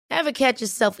Ever catch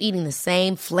yourself eating the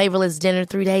same flavorless dinner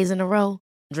 3 days in a row?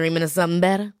 Dreaming of something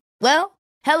better? Well,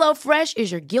 HelloFresh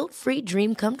is your guilt-free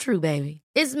dream come true, baby.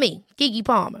 It's me, Keke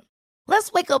Palmer.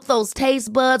 Let's wake up those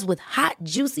taste buds with hot,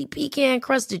 juicy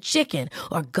pecan-crusted chicken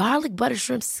or garlic butter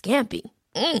shrimp scampi.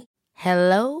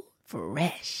 Hello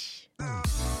Fresh.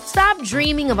 Stop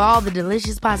dreaming of all the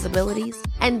delicious possibilities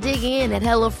and dig in at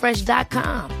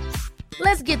HelloFresh.com.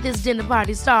 Let's get this dinner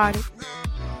party started.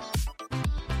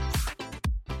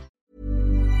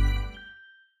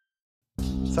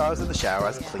 So I was in the shower, I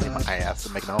was cleaning my ass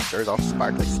and making all sure all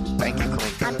sparkly, spanky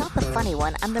clean. I'm not the funny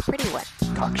one, I'm the pretty one.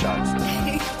 Cock shots.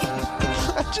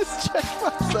 I just checked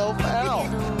myself out.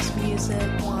 Candles, music,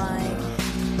 wine,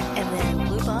 and then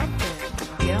lube up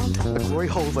and get on top. The glory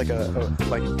hole is like a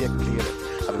dick theater.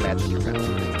 I've imagined your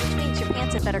fantasy. Which means your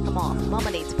pants had better come off.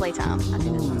 Mama needs playtime.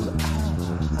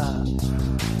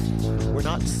 We're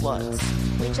not sluts.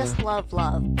 We just love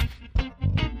love.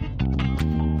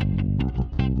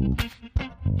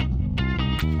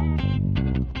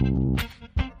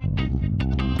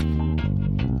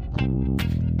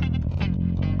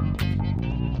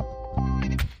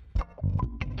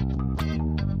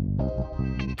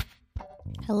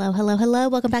 Hello, hello, hello.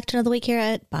 Welcome back to another week here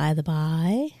at By the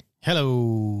By.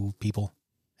 Hello, people.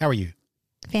 How are you?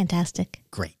 Fantastic.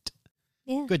 Great.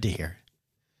 Yeah. Good to hear.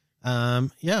 So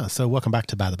welcome back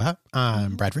to By the By.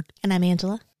 I'm Bradford. And I'm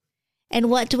Angela. And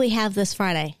what do we have this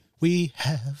Friday? We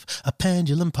have a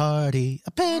pendulum party.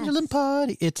 A pendulum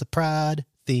party. It's a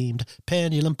Pride-themed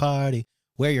pendulum party.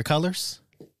 Wear your colors.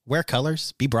 Wear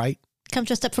colors. Be bright. Come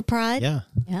dressed up for Pride. Yeah.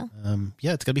 Yeah. It's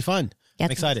going to be fun. Yeah,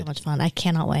 I'm excited. So much fun. I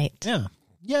cannot wait. Yeah.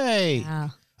 Yay. Wow.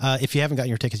 If you haven't gotten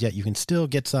your tickets yet, you can still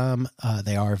get some.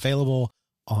 They are available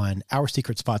on Our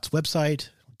Secret Spot's website,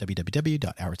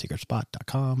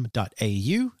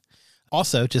 www.oursecretspot.com.au.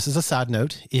 Also, just as a side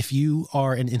note, if you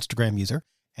are an Instagram user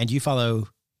and you follow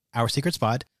Our Secret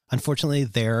Spot, unfortunately,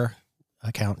 their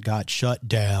account got shut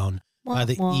down by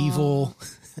the evil...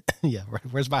 yeah,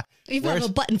 where's my... You have a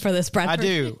button for this, Bradford.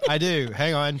 I do.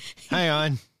 Hang on.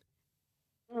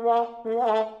 By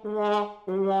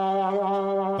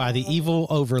the evil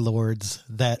overlords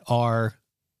that are,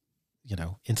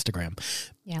 Instagram.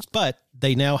 Yeah. But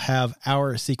they now have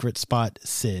Our Secret Spot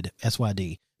SID,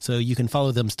 SYD. So you can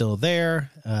follow them still there.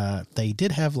 They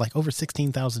did have like over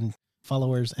 16,000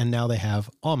 followers, and now they have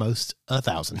almost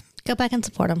 1,000. Go back and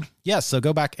support them. Yes, so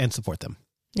go back and support them.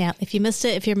 Yeah, if you missed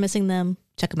it, if you're missing them,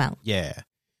 check them out. Yeah.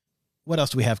 What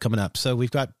else do we have coming up? So we've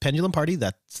got Pendulum Party.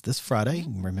 That's this Friday.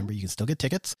 Remember, you can still get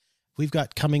tickets. We've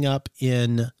got coming up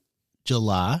in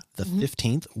July the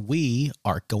 15th. We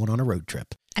are going on a road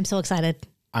trip. I'm so excited.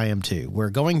 I am too.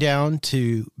 We're going down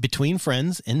to Between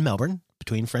Friends in Melbourne,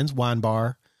 Between Friends Wine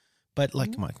Bar. But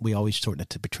come on, we always shorten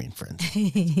it to Between Friends.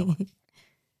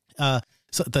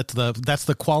 So that's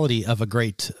the quality of a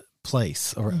great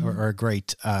place or a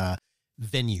great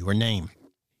venue or name.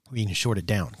 We can short it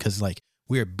down because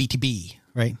we're BTB,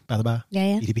 right? By the by.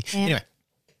 Yeah. BTB. Yeah. Anyway,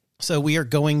 so we are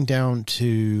going down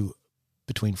to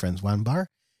Between Friends Wine Bar,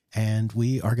 and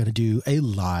we are going to do a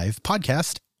live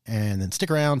podcast, and then stick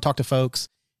around, talk to folks,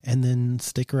 and then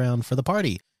stick around for the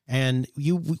party. And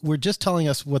you were just telling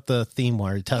us what the theme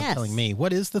was, telling me.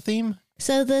 What is the theme?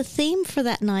 So the theme for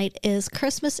that night is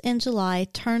Christmas in July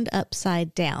turned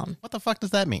upside down. What the fuck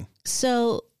does that mean?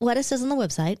 So what it says on the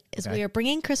website is we are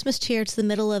bringing Christmas cheer to the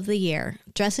middle of the year.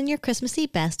 Dress in your Christmassy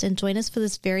best and join us for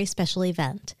this very special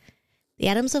event. The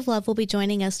Atoms of Love will be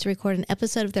joining us to record an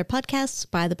episode of their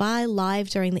podcast, By the By, live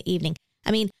during the evening.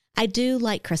 I mean, I do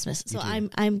like Christmas, so I'm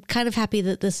kind of happy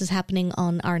that this is happening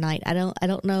on our night. I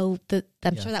don't know that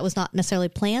I'm sure that was not necessarily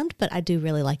planned, but I do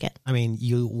really like it. I mean,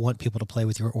 you want people to play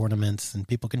with your ornaments, and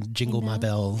people can jingle my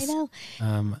bells. I know.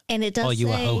 And it does call you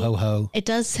a ho ho ho. It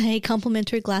does say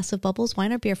complimentary glass of bubbles,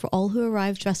 wine or beer for all who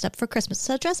arrive dressed up for Christmas.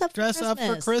 So dress up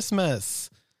for Christmas.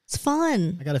 It's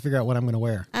fun. I got to figure out what I'm going to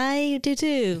wear. I do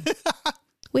too.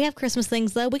 We have Christmas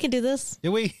things though. We can do this.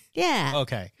 Do we? Yeah.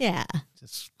 Okay. Yeah.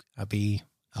 I'll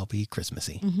be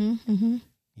Christmassy. Mm-hmm.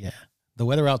 Yeah. The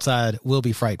weather outside will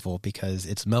be frightful because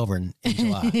it's Melbourne in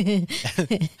July.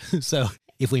 So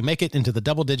if we make it into the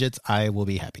double digits, I will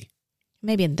be happy.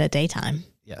 Maybe in the daytime.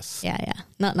 Yes. Yeah.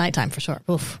 Not nighttime for sure.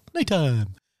 Oof.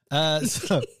 Nighttime.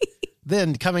 So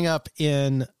then coming up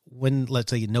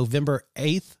let's say November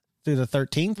 8th through the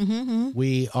 13th,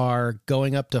 we are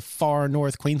going up to far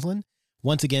north Queensland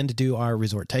once again to do our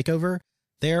resort takeover.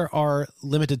 There are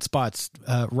limited spots.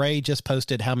 Ray just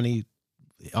posted how many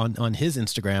on his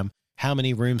Instagram, how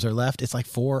many rooms are left. It's like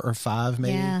 4 or 5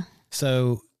 maybe. Yeah.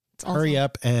 So hurry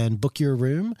up and book your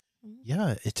room.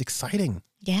 Yeah, it's exciting.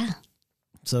 Yeah.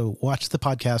 So watch the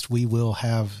podcast. We will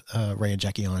have Ray and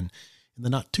Jackie on in the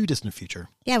not too distant future.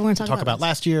 Yeah, we're going to talk about this.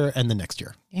 last year and the next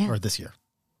year. Yeah. Or this year.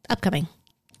 Upcoming.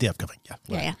 The upcoming. Yeah.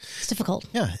 Yeah, yeah. It's difficult.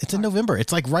 Yeah. It's in November.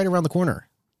 It's like right around the corner.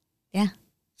 Yeah.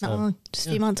 Not long. Just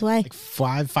a few months away. Like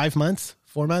 5 months,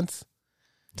 4 months.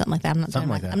 Something like that. I'm not Something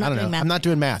doing like that. I'm not I don't doing know. math. I'm not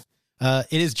doing math.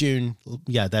 It is June.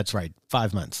 Yeah, that's right.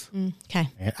 5 months. Okay.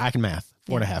 I can math.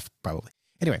 4.5 probably.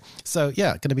 Anyway, so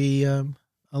yeah, going to be a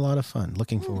lot of fun.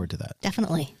 Looking forward to that.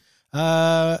 Definitely.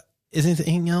 Is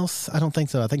anything else? I don't think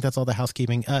so. I think that's all the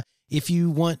housekeeping. If you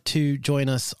want to join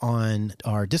us on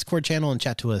our Discord channel and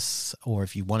chat to us, or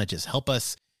if you want to just help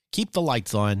us keep the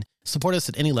lights on, support us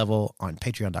at any level on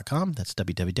patreon.com. That's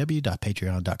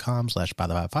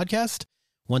www.patreon.com/bythebybpodcast.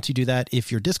 Once you do that,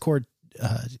 if your Discord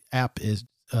app is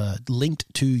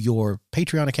linked to your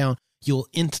Patreon account, you'll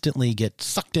instantly get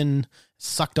sucked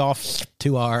off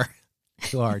to our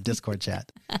Discord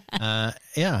chat.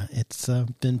 Yeah, it's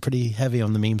been pretty heavy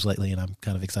on the memes lately, and I'm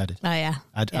kind of excited. Oh, yeah.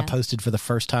 I posted for the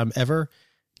first time ever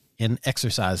in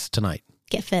exercise tonight.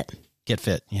 Get fit. Get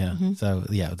fit, yeah. So,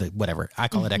 yeah, whatever. I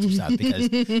call it exercise because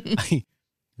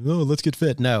let's get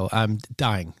fit. No, I'm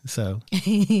dying. So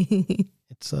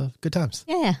it's good times.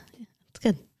 Yeah, it's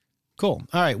good. Cool.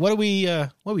 All right, what are we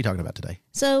talking about today?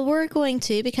 So we're going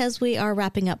to, because we are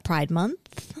wrapping up Pride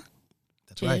Month.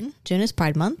 That's right. June is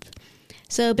Pride Month.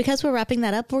 So because we're wrapping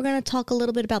that up, we're going to talk a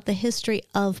little bit about the history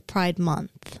of Pride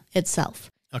Month itself.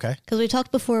 Okay. Because we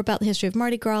talked before about the history of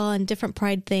Mardi Gras and different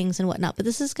Pride things and whatnot, but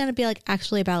this is going to be like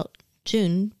actually about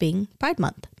June being Pride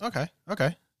Month. Okay.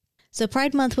 So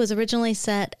Pride Month was originally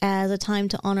set as a time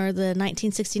to honor the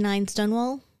 1969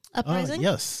 Stonewall Uprising.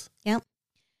 Yes. Yep.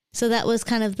 So that was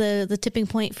kind of the tipping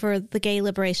point for the gay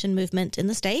liberation movement in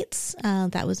the States.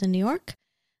 That was in New York.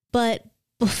 But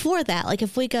before that, like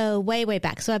if we go way, way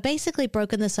back, so I've basically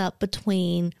broken this up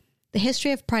between the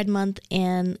history of Pride Month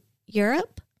in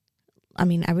Europe. I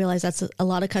mean, I realize that's a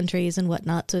lot of countries and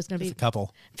whatnot, so it's going to be a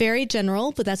couple. Very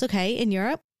general, but that's okay. In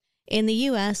Europe, in the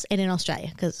U.S., and in Australia,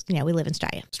 because, we live in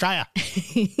Australia.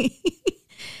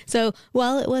 So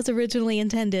while it was originally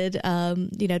intended,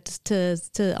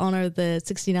 to honor the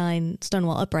 69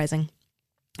 Stonewall Uprising,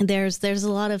 there's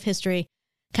a lot of history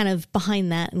kind of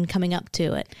behind that and coming up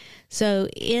to it. So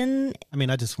I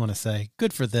just want to say,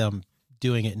 good for them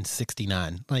doing it in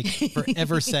 69, like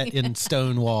forever set in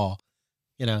Stonewall,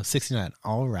 69.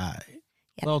 All right.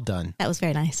 Yep. Well done. That was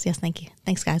very nice. Yes. Thank you.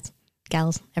 Thanks, guys,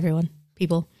 gals, everyone,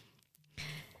 people.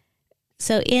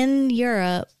 So in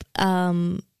Europe,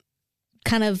 kind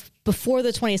of before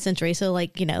the 20th century, so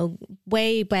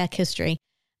way back history,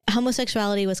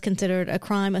 homosexuality was considered a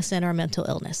crime, a sin, or a mental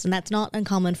illness. And that's not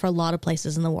uncommon for a lot of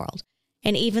places in the world.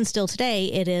 And even still today,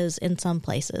 it is in some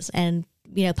places. And,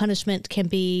 punishment can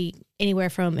be anywhere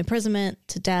from imprisonment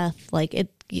to death.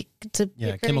 It's a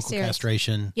chemical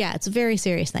castration. Yeah, it's a very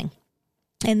serious thing.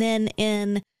 And then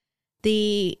in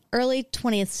the early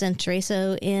 20th century,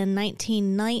 so in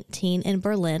 1919 in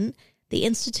Berlin, the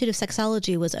Institute of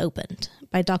Sexology was opened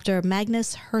by Dr.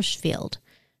 Magnus Hirschfeld,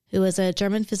 who was a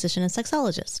German physician and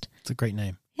sexologist. It's a great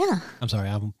name. Yeah. I'm sorry.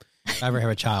 If I ever have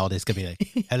a child, it's going to be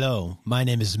like, hello, my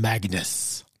name is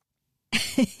Magnus.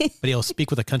 But he'll speak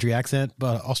with a country accent,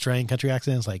 but Australian country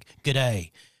accent. It's like,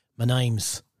 g'day, my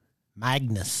name's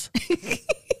Magnus.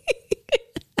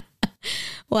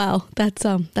 Wow, that's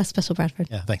special, Bradford.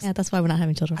 Yeah, thanks. Yeah, that's why we're not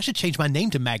having children. I should change my name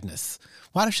to Magnus.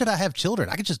 Why should I have children?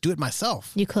 I could just do it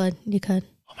myself. You could.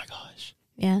 Oh my gosh.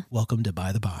 Yeah. Welcome to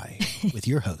By the By with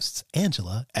your hosts,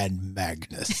 Angela and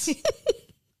Magnus.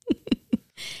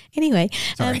 Anyway,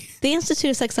 Sorry. The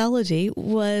Institute of Sexology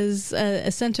was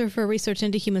a center for research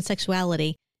into human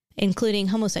sexuality, including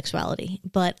homosexuality.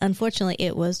 But unfortunately,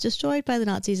 it was destroyed by the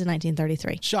Nazis in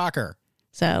 1933. Shocker.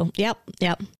 So, yep.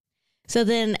 So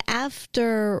then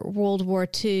after World War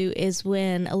II is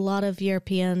when a lot of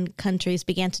European countries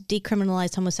began to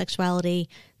decriminalize homosexuality.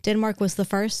 Denmark was the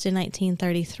first in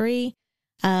 1933.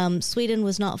 Sweden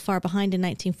was not far behind in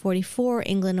 1944,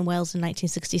 England and Wales in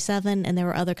 1967, and there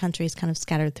were other countries kind of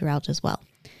scattered throughout as well.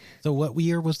 So what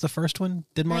year was the first one?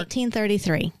 Denmark?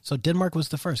 1933. So Denmark was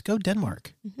the first. Go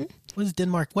Denmark. Mm-hmm. What is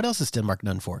Denmark? What else is Denmark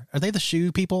known for? Are they the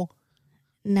shoe people?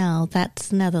 No,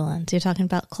 that's Netherlands. You're talking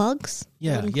about clogs?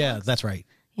 Yeah, that's right.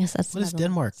 Yes, that's What is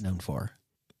Denmark known for?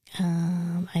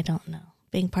 I don't know.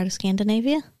 Being part of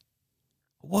Scandinavia?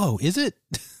 Whoa, is it?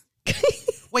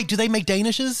 Wait, do they make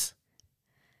Danishes?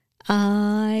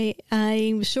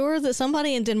 I'm sure that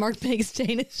somebody in Denmark makes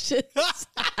Danishes.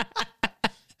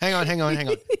 Hang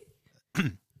on.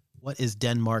 What is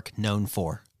Denmark known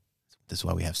for? This is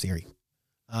why we have Siri.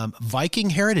 Viking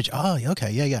heritage. Oh,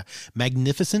 okay. Yeah.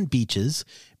 Magnificent beaches,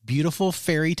 beautiful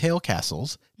fairy tale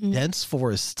castles, dense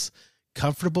forests,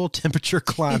 comfortable temperature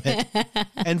climate,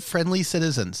 and friendly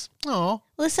citizens. Oh,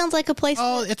 Well, this sounds like a place.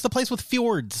 oh, it's the place with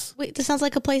fjords. Wait, this sounds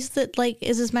like a place that like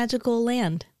is this magical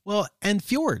land. Well, and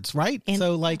fjords, right? And-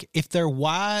 So, like, if they're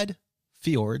wide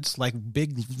fjords, like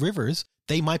big rivers,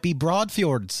 they might be broad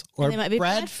fjords or They might be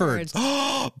Bradfords. Bradfords.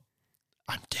 Oh,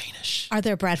 I'm Danish. Are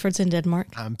there Bradfords in Denmark?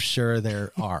 I'm sure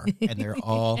there are, and they're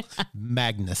all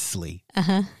magnanimous.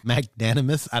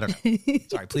 I don't know.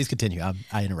 Sorry, please continue.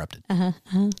 I interrupted.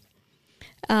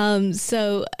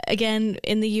 So again,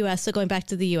 in the U.S., so going back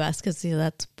to the U.S., because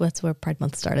that's where Pride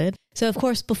Month started. So of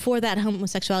course, before that,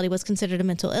 homosexuality was considered a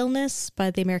mental illness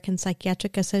by the American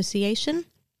Psychiatric Association,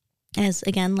 as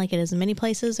again, like it is in many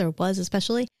places, or was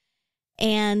especially.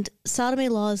 And sodomy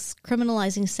laws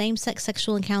criminalizing same-sex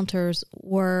sexual encounters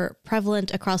were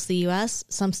prevalent across the U.S.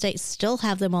 Some states still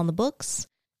have them on the books.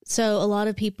 So a lot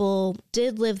of people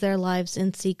did live their lives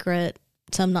in secret.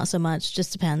 Some not so much.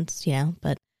 Just depends,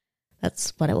 but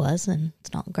that's what it was, and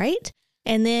it's not great.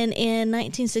 And then in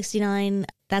 1969,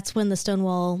 that's when the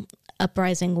Stonewall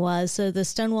Uprising was. So the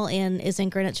Stonewall Inn is in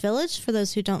Greenwich Village. For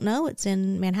those who don't know, it's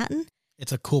in Manhattan.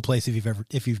 It's a cool place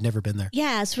if you've never been there.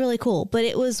 Yeah, it's really cool. But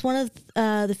it was one of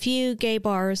the few gay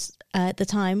bars at the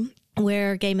time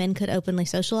where gay men could openly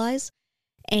socialize.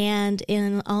 And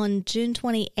on June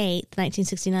 28th,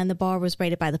 1969, the bar was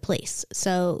raided by the police.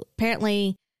 So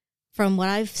apparently, from what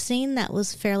I've seen, that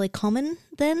was fairly common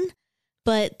then.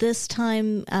 But this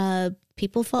time,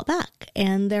 people fought back.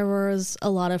 And there was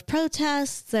a lot of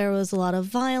protests. There was a lot of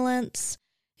violence.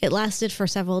 It lasted for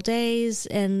several days,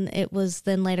 and it was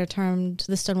then later termed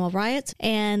the Stonewall Riots.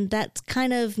 And that's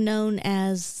kind of known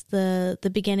as the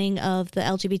beginning of the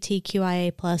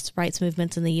LGBTQIA plus rights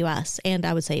movements in the U.S., and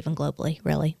I would say even globally,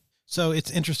 really. So it's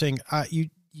interesting.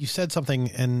 You said something,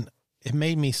 and it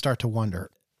made me start to wonder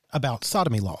about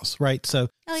sodomy laws, right? So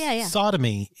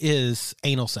sodomy is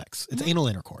anal sex. It's anal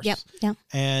intercourse. Yep.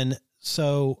 And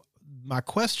so my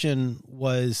question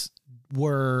was,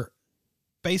 were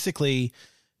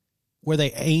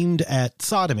they aimed at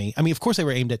sodomy? I mean, of course they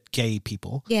were aimed at gay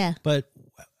people. Yeah. But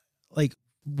like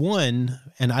one,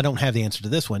 and I don't have the answer to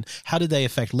this one, how did they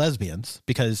affect lesbians?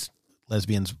 Because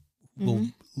lesbians are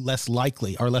less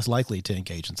likely to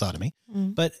engage in sodomy.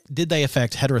 But did they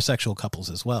affect heterosexual couples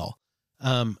as well?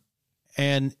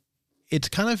 And it's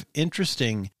kind of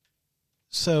interesting.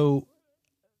 So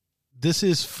this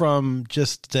is from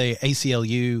just the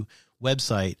ACLU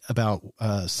website about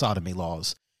sodomy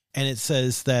laws. And it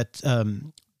says that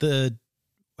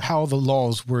how the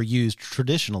laws were used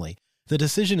traditionally. The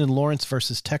decision in Lawrence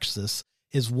versus Texas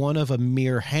is one of a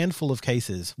mere handful of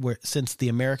cases where, since the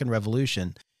American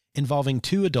Revolution, involving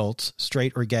two adults,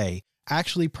 straight or gay,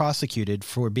 actually prosecuted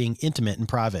for being intimate in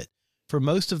private. For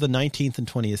most of the 19th and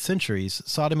 20th centuries,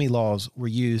 sodomy laws were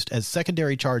used as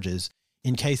secondary charges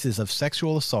in cases of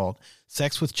sexual assault,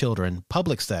 sex with children,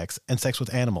 public sex, and sex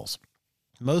with animals.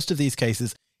 Most of these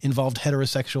cases involved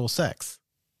heterosexual sex.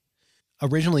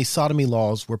 Originally, sodomy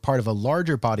laws were part of a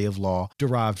larger body of law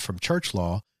derived from church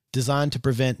law, designed to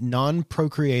prevent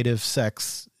non-procreative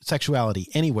sexuality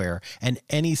anywhere and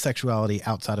any sexuality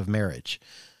outside of marriage.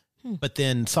 But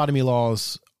then sodomy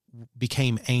laws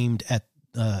became aimed at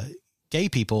gay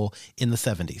people in the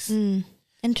 70s.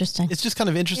 Interesting. It's just kind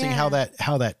of interesting how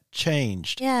that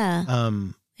changed. Yeah.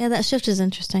 Yeah, that shift is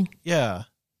interesting. Yeah.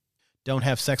 Don't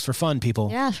have sex for fun, people.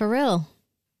 Yeah, for real.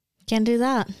 Can't do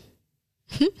that.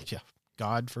 Yeah.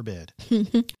 God forbid.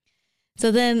 So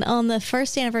then on the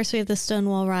first anniversary of the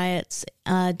Stonewall Riots,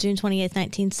 June 28th,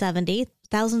 1970,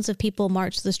 thousands of people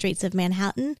marched the streets of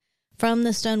Manhattan from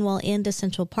the Stonewall Inn to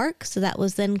Central Park. So that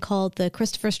was then called the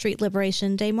Christopher Street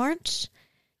Liberation Day March.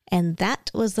 And that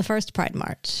was the first Pride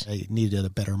March. I needed a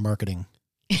better marketing.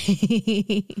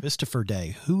 Christopher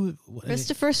Day.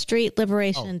 Christopher Street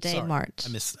Liberation Day sorry. March.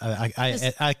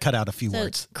 I cut out a few So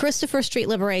words. Christopher Street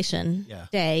Liberation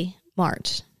Day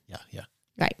March. Yeah.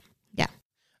 Right. Yeah.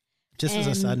 Just as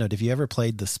a side note, have you ever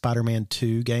played the Spider-Man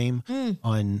 2 game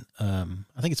on,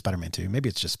 I think it's Spider-Man 2, maybe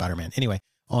it's just Spider-Man. Anyway,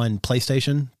 on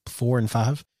PlayStation 4 and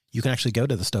 5, you can actually go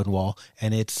to the Stonewall,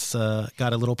 and it's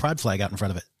got a little pride flag out in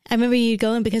front of it. I remember you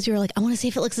going because you were like, I want to see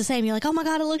if it looks the same. You're like, oh my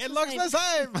God, it looks the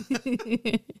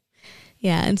same.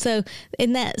 Yeah. And so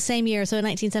in that same year, so in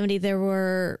 1970, there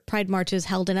were pride marches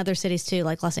held in other cities too,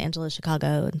 like Los Angeles,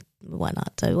 Chicago, and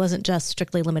whatnot. So it wasn't just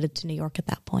strictly limited to New York at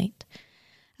that point.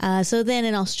 So then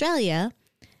in Australia,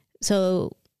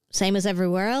 so same as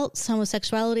everywhere else,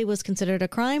 homosexuality was considered a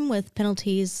crime with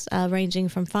penalties ranging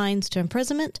from fines to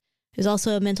imprisonment. It was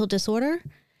also a mental disorder.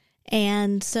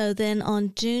 And so then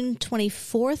on June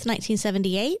 24th,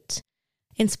 1978,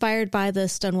 Inspired by the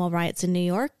Stonewall riots in New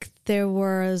York, there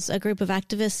was a group of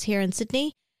activists here in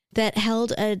Sydney that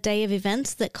held a day of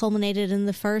events that culminated in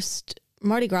the first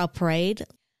Mardi Gras parade.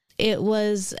 It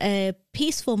was a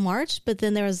peaceful march, but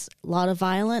then there was a lot of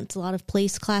violence, a lot of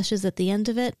police clashes at the end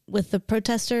of it with the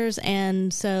protesters.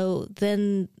 And so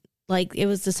then, like, it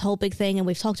was this whole big thing, and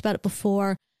we've talked about it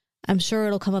before. I'm sure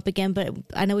it'll come up again, but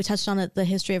I know we touched on it, the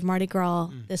history of Mardi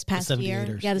Gras this past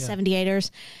year. Yeah, the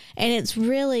 78ers. And it's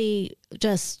really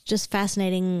just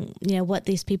fascinating, you know, what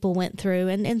these people went through.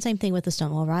 And same thing with the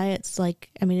Stonewall riots. Like,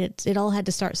 I mean, it all had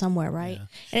to start somewhere, right? Yeah.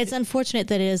 And it's unfortunate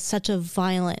that it is such a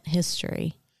violent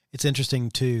history. It's interesting,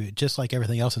 too. Just like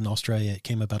everything else in Australia, it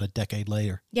came about a decade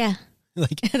later. Yeah.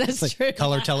 Like, that's like true.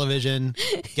 Color television,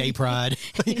 gay pride.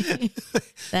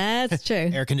 That's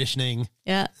true. Air conditioning.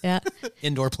 Yeah, yeah.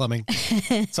 Indoor plumbing.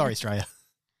 Sorry, Australia.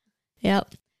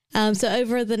 Yep. So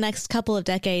over the next couple of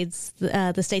decades,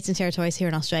 the states and territories here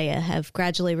in Australia have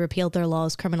gradually repealed their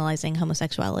laws criminalizing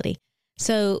homosexuality.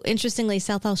 So interestingly,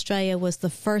 South Australia was the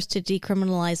first to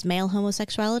decriminalize male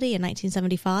homosexuality in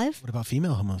 1975. What about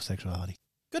female homosexuality?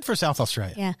 Good for South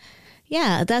Australia. Yeah.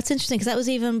 Yeah, that's interesting because that was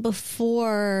even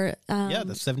before the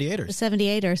 78ers. The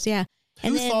 78ers, yeah.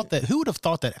 Who would have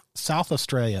thought that South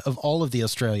Australia, of all of the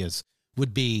Australias,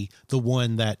 would be the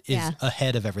one that is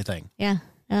ahead of everything? Yeah,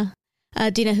 yeah.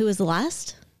 Do you know who was the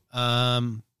last?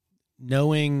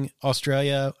 Knowing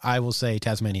Australia, I will say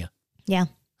Tasmania. Yeah.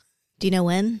 Do you know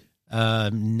when?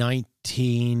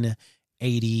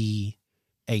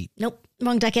 1988. Nope,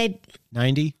 wrong decade.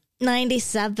 90?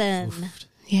 97. Oof.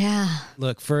 Yeah.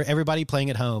 Look, for everybody playing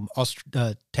at home,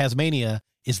 Tasmania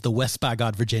is the West by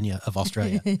God, Virginia of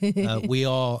Australia.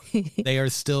 They are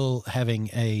still having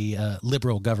a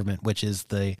liberal government, which is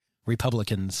the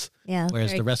Republicans. Yeah.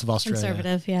 Whereas the rest of Australia,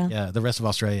 conservative. Yeah. Yeah. The rest of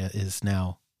Australia is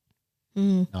now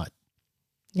not.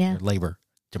 Yeah. Labor,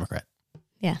 Democrat.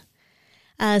 Yeah.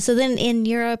 So then in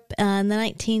Europe, in the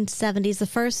 1970s, the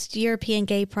first European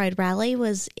Gay Pride rally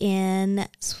was in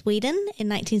Sweden in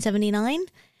 1979.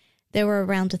 There were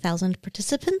around 1,000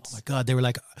 participants. Oh my God, they were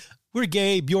like, "We're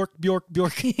gay, Bjork, Bjork,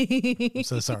 Bjork." I'm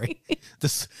so sorry. The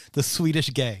Swedish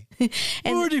gay.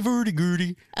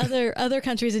 Verdi. Other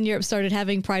countries in Europe started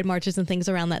having pride marches and things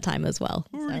around that time as well.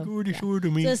 So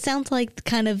it sounds like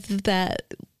kind of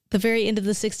that the very end of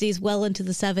the 60s, well into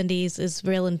the 70s is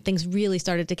real, and things really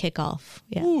started to kick off.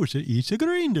 Yeah. Oh, it's a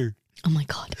grinder. Oh my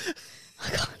God. Oh my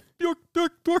God. Bjork,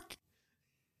 Bjork, Bjork.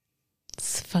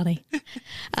 It's funny.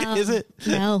 Is it?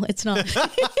 No, it's not.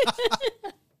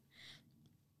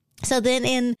 So then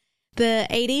in the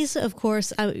 80s, of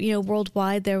course,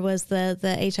 worldwide, there was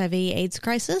the HIV AIDS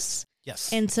crisis.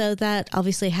 Yes. And so that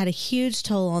obviously had a huge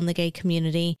toll on the gay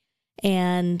community.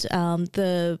 And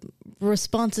the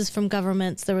responses from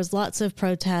governments, there was lots of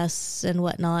protests and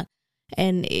whatnot.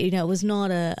 And, it was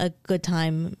not a good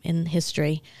time in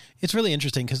history. It's really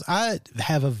interesting because I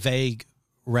have a vague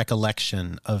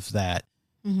recollection of that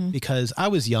because I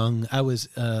was young. I was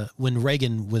when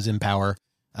Reagan was in power,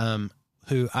 who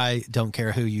I don't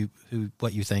care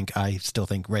what you think. I still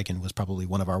think Reagan was probably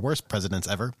one of our worst presidents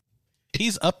ever.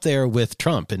 He's up there with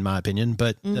Trump, in my opinion,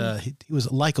 but he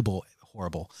was likable,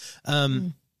 horrible.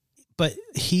 But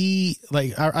he,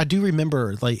 like, I do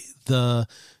remember, like, the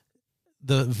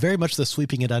very much the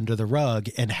sweeping it under the rug,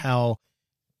 and how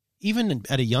even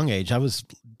at a young age, I was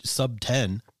sub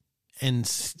 10. And,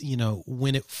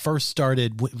 when it first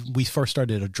started, we first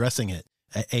started addressing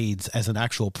AIDS as an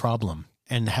actual problem,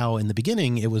 and how in the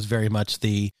beginning it was very much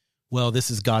this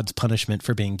is God's punishment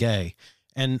for being gay.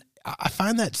 And I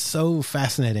find that so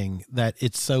fascinating that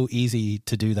it's so easy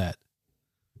to do that,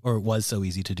 or it was so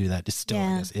easy to do that. It still,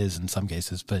 I guess, is in some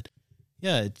cases, but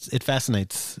yeah, it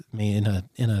fascinates me in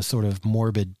a sort of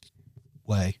morbid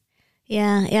way.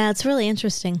 Yeah, it's really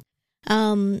interesting.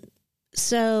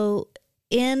 So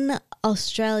in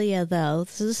Australia, though,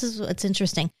 so this is what's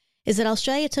interesting, is that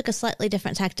Australia took a slightly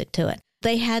different tactic to it.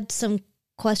 They had some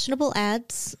questionable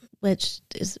ads, which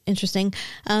is interesting,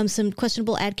 some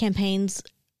questionable ad campaigns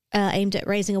aimed at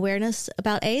raising awareness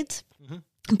about AIDS,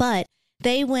 but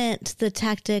they went the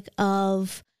tactic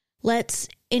of let's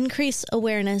increase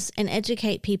awareness and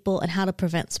educate people on how to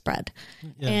prevent spread.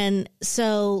 Yeah. And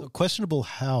so questionable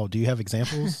how? Do you have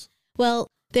examples? Well,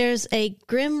 there's a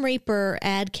Grim Reaper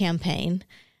ad campaign.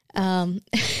 That's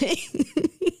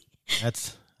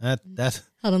hold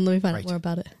on, let me find out more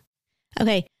about it.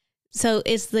 Okay, so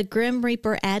it's the Grim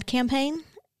Reaper ad campaign,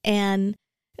 and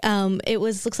it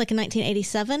looks like in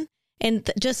 1987. And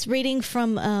just reading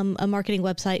from a marketing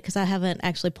website, because I haven't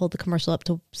actually pulled the commercial up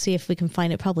to see if we can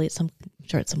find it. Probably I'm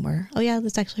sure it's somewhere. Oh yeah,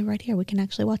 it's actually right here. We can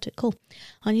actually watch it. Cool,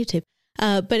 on YouTube.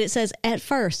 But it says, at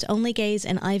first, only gays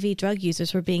and IV drug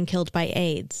users were being killed by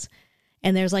AIDS.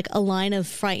 And there's like a line of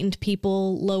frightened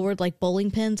people lowered like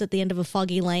bowling pins at the end of a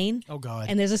foggy lane. Oh, God.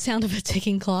 And there's a sound of a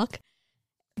ticking clock.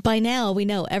 By now, we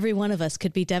know every one of us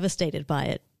could be devastated by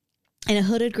it. And a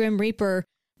hooded Grim Reaper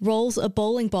rolls a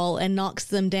bowling ball and knocks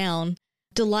them down,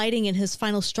 delighting in his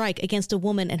final strike against a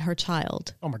woman and her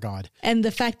child. Oh, my God. And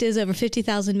the fact is, over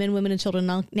 50,000 men, women, and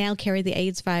children now carry the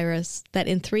AIDS virus, that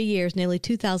in 3 years, nearly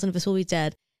 2,000 of us will be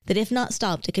dead, that if not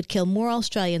stopped, it could kill more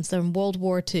Australians than World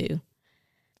War II.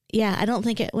 Yeah, I don't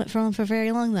think it went on for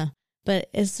very long, though. But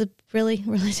it's a really,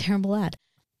 really terrible ad.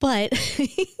 But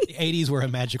the 80s were a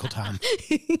magical time.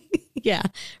 Yeah,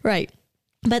 right.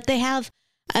 But they have,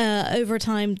 over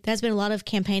time, there's been a lot of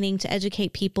campaigning to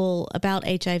educate people about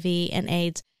HIV and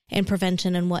AIDS and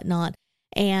prevention and whatnot.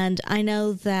 And I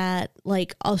know that,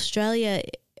 like, Australia,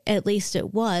 at least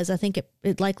it was, I think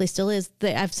it likely still is,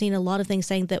 that I've seen a lot of things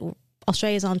saying that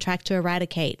Australia is on track to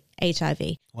eradicate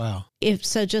HIV. Wow. I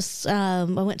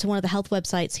went to one of the health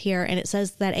websites here, and it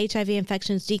says that HIV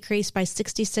infections decreased by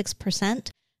 66%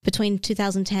 between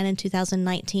 2010 and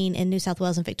 2019 in New South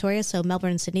Wales and Victoria, so Melbourne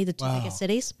and Sydney, the two biggest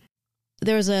cities.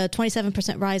 There was a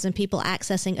 27% rise in people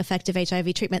accessing effective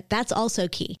HIV treatment. That's also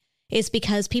key. It's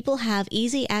because people have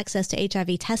easy access to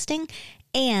HIV testing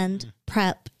and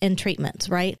PrEP and treatments,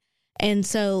 right? And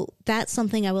so that's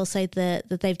something I will say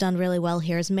that they've done really well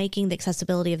here, is making the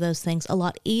accessibility of those things a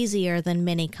lot easier than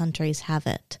many countries have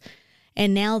it.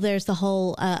 And now there's the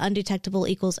whole undetectable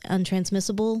equals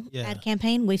untransmissible ad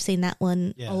campaign. We've seen that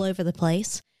one all over the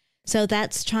place. So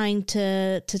that's trying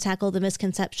to tackle the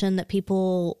misconception that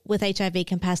people with HIV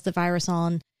can pass the virus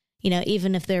on,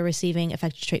 even if they're receiving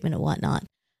effective treatment and whatnot.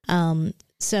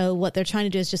 So what they're trying to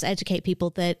do is just educate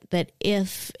people that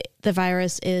if the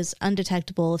virus is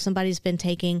undetectable, if somebody's been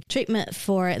taking treatment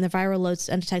for it and the viral load's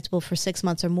undetectable for 6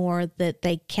 months or more, that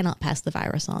they cannot pass the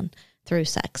virus on through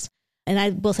sex. And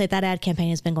I will say that ad campaign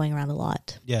has been going around a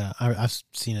lot. Yeah, I've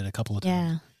seen it a couple of times.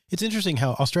 Yeah. It's interesting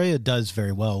how Australia does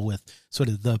very well with sort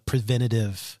of the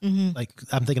preventative, like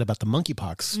I'm thinking about the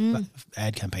monkeypox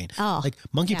ad campaign. Oh, like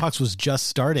monkeypox was just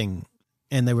starting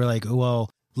and they were like, well,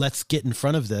 let's get in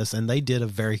front of this. And they did a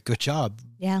very good job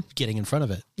getting in front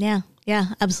of it. Yeah,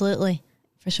 absolutely.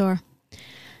 For sure.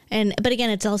 But again,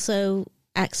 it's also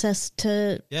access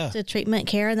to treatment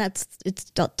care, and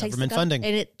takes government funding.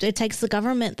 And it takes the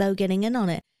government, though, getting in on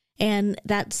it. And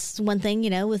that's one thing,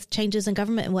 with changes in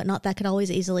government and whatnot, that could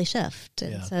always easily shift.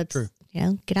 And so it's, true.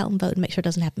 Get out and vote and make sure it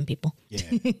doesn't happen, people.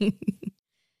 Yeah.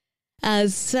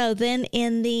 So then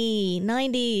in the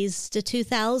 90s to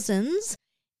 2000s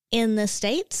in the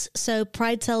States, so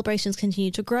Pride celebrations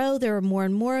continued to grow. There were more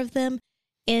and more of them.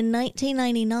 In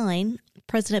 1999,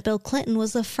 President Bill Clinton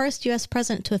was the first U.S.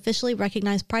 president to officially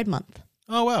recognize Pride Month.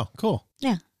 Oh, wow. Cool.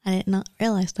 Yeah. I did not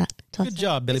realize that. Good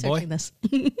job, Billy boy. This.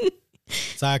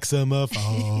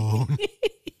 Saxophone.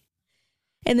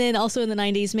 And then also in the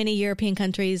 90s, many European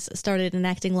countries started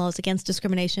enacting laws against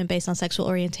discrimination based on sexual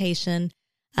orientation.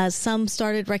 Some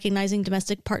started recognizing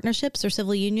domestic partnerships or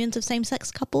civil unions of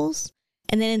same-sex couples.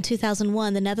 And then in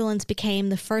 2001, the Netherlands became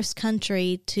the first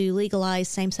country to legalize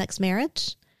same-sex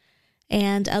marriage.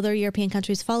 And other European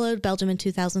countries followed, Belgium in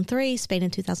 2003, Spain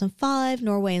in 2005,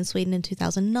 Norway and Sweden in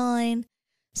 2009.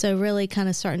 So really kind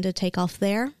of starting to take off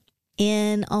there.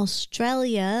 In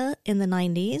Australia in the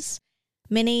 90s,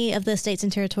 many of the states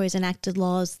and territories enacted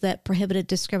laws that prohibited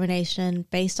discrimination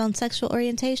based on sexual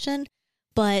orientation,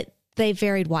 but they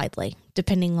varied widely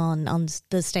depending on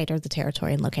the state or the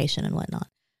territory and location and whatnot.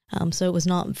 So it was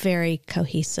not very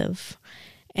cohesive.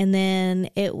 And then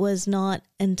it was not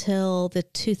until the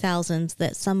 2000s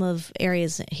that some of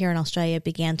areas here in Australia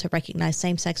began to recognize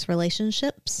same-sex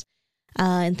relationships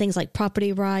and things like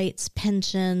property rights,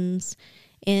 pensions.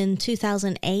 In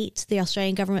 2008, the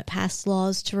Australian government passed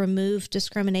laws to remove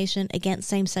discrimination against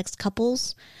same-sex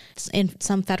couples in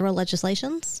some federal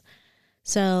legislations.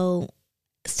 So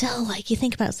still, like, you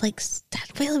think about it, it's like,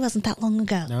 that really wasn't that long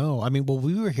ago. No, I mean, well,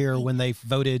 we were here when they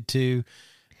voted to...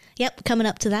 Yep, coming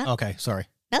up to that. Okay, sorry.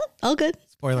 No, all good.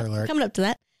 Spoiler alert. Coming up to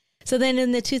that. So then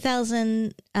in the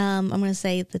 2000, I'm going to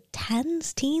say the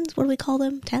teens, what do we call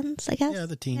them? Tens, I guess? Yeah,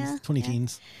 the teens, 20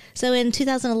 teens. So in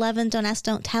 2011, Don't Ask,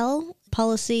 Don't Tell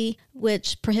policy,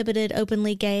 which prohibited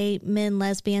openly gay men,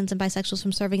 lesbians, and bisexuals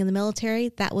from serving in the military,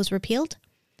 that was repealed.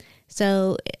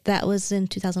 So that was in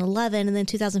 2011. And then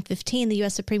 2015, the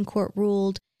U.S. Supreme Court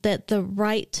ruled that the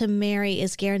right to marry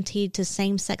is guaranteed to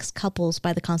same-sex couples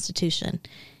by the Constitution.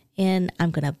 In,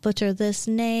 I'm going to butcher this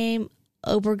name,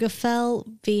 Obergefell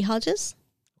v. Hodges.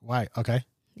 Why? Okay.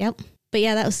 Yep. But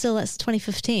yeah, that's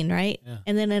 2015, right? Yeah.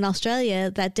 And then in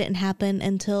Australia, that didn't happen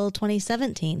until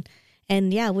 2017.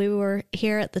 And yeah, we were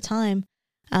here at the time.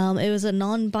 It was a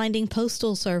non-binding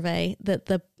postal survey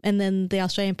and then the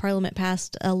Australian Parliament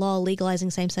passed a law legalizing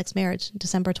same-sex marriage in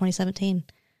December 2017.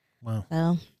 Wow.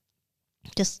 So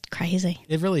just crazy.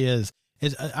 It really is.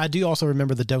 I do also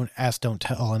remember the don't ask, don't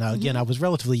tell. And again, I was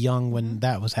relatively young when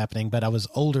that was happening, but I was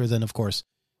older than, of course,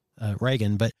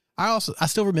 Reagan. But I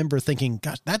still remember thinking,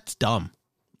 gosh, that's dumb.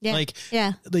 Yeah. Like,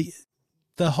 yeah.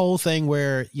 The whole thing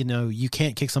where, you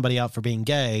can't kick somebody out for being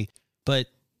gay, but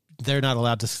they're not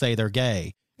allowed to say they're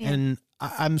gay. Yeah. And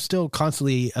I'm still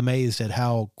constantly amazed at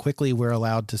how quickly we're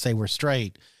allowed to say we're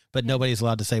straight, but nobody's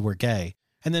allowed to say we're gay.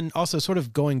 And then also sort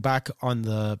of going back on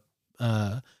the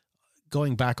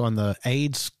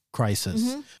AIDS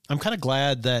crisis, I'm kind of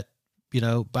glad that,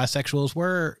 bisexuals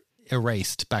were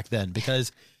erased back then,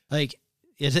 because like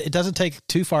it doesn't take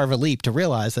too far of a leap to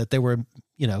realize that there were,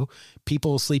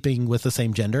 people sleeping with the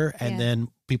same gender and then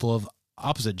people of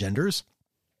opposite genders.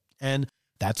 And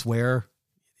that's where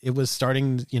it was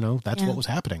starting, that's what was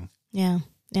happening. Yeah.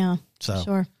 Yeah. So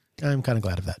sure. I'm kind of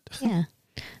glad of that. Yeah.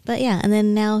 But yeah, and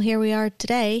then now here we are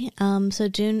today. So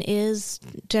June is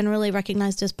generally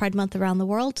recognized as Pride Month around the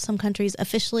world. Some countries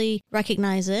officially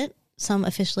recognize it, some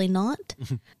officially not.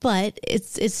 But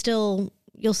it's still,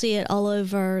 you'll see it all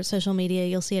over social media.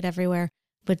 You'll see it everywhere,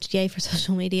 which yay for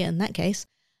social media in that case.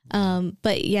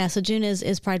 But yeah, so June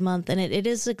is Pride Month, and it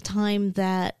is a time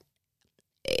that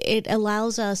it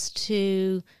allows us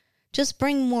to just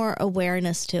bring more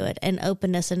awareness to it and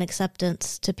openness and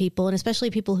acceptance to people, and especially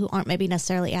people who aren't maybe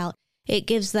necessarily out. It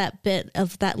gives that bit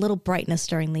of that little brightness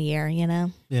during the year,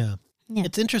 Yeah.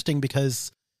 It's interesting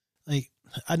because I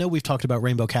know we've talked about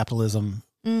rainbow capitalism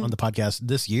on the podcast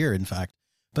this year, in fact,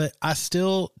 but I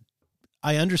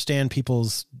understand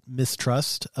people's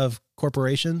mistrust of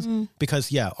corporations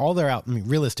because all they're out. I mean,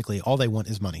 realistically, all they want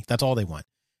is money. That's all they want.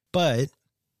 But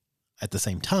at the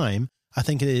same time, I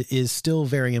think it is still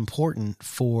very important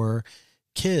for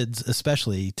kids,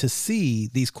 especially, to see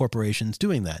these corporations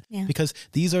doing that, because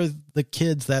these are the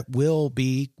kids that will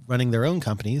be running their own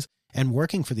companies and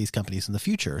working for these companies in the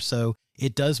future. So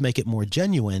it does make it more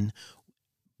genuine,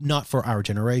 not for our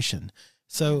generation.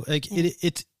 So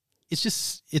it's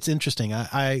interesting.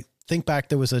 I think back,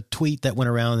 there was a tweet that went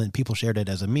around and people shared it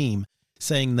as a meme,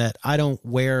 saying that I don't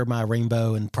wear my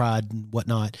rainbow and pride and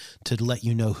whatnot to let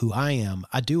you know who I am.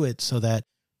 I do it so that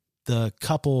the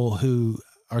couple who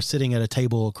are sitting at a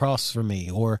table across from me,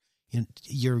 or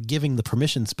you're giving the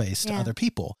permission space to other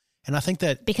people. And I think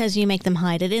that because you make them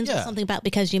hide, it is something about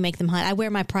because you make them hide. I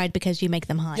wear my pride because you make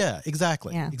them hide. Yeah,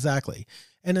 exactly. Yeah. Exactly.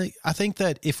 And I think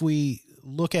that if we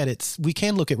look at it, we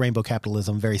can look at rainbow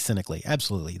capitalism very cynically.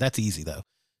 Absolutely. That's easy though.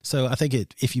 So I think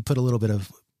if you put a little bit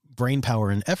of brain power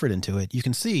and effort into it, you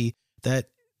can see that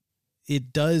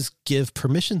it does give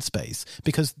permission space,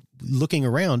 because looking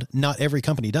around, not every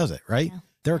company does it, right? Yeah.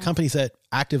 There are companies that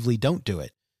actively don't do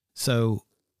it. So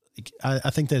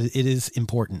I think that it is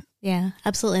important. Yeah,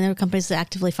 absolutely. And there are companies that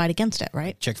actively fight against it,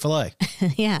 right? Chick-fil-A.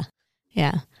 Yeah.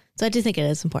 Yeah. So I do think it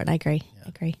is important. I agree. Yeah. I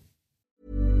agree.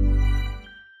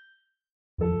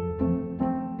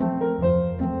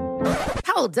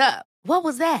 Hold up. What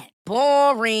was that?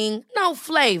 Boring. No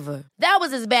flavor. That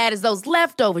was as bad as those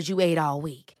leftovers you ate all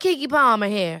week. Keke Palmer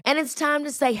here. And it's time to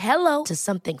say hello to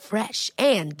something fresh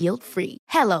and guilt-free.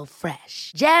 Hello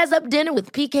Fresh. Jazz up dinner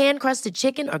with pecan-crusted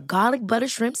chicken or garlic butter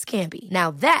shrimp scampi. Now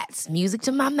that's music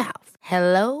to my mouth.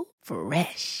 Hello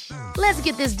Fresh. Let's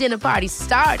get this dinner party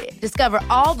started. Discover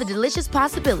all the delicious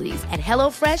possibilities at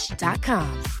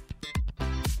HelloFresh.com.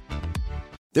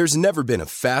 There's never been a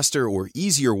faster or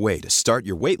easier way to start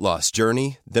your weight loss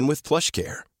journey than with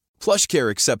PlushCare. PlushCare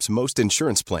accepts most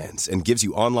insurance plans and gives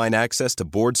you online access to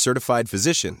board-certified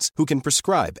physicians who can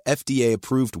prescribe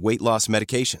FDA-approved weight loss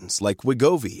medications like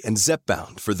Wegovy and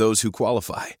Zepbound for those who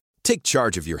qualify. Take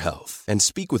charge of your health and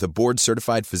speak with a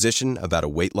board-certified physician about a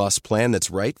weight loss plan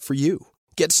that's right for you.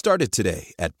 Get started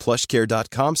today at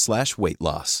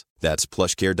plushcare.com/weight-loss. That's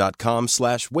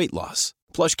plushcare.com/weight-loss.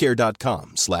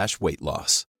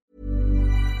 plushcare.com/weight-loss.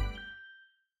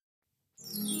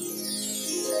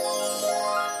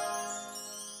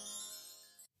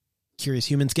 Curious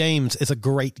Humans Games is a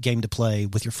great game to play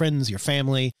with your friends, your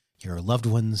family, your loved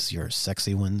ones, your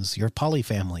sexy ones, your poly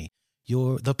family,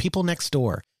 the people next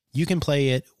door. You can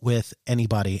play it with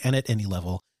anybody and at any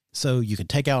level. So you can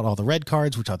take out all the red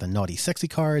cards, which are the naughty, sexy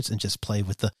cards, and just play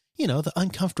with the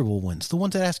uncomfortable ones, the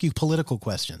ones that ask you political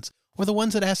questions, or the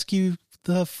ones that ask you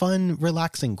the fun,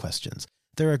 relaxing questions.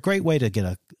 They're a great way to get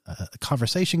a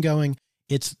conversation going.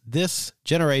 It's this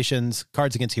generation's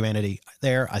Cards Against Humanity.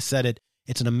 I said it.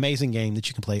 It's an amazing game that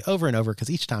you can play over and over,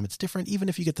 because each time it's different, even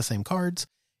if you get the same cards.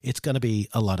 It's going to be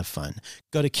a lot of fun.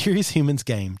 Go to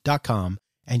CuriousHumansGame.com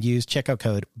and use checkout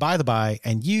code ByTheBy,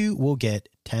 and you will get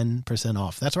 10%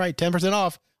 off. That's right, 10%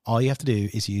 off. All you have to do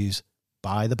is use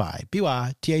ByTheBy,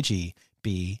 ByTheBi.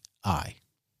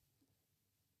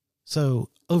 So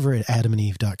over at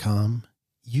AdamandEve.com,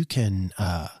 you can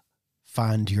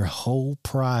find your whole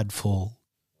prideful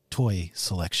toy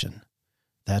selection.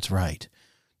 That's right.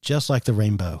 Just like the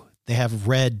rainbow, they have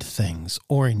red things,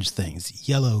 orange things,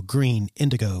 yellow, green,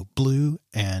 indigo, blue,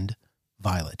 and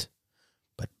violet.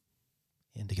 But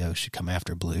indigo should come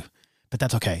after blue. But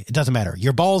that's okay. It doesn't matter.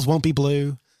 Your balls won't be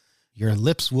blue. Your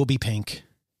lips will be pink.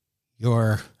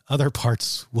 Your other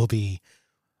parts will be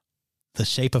the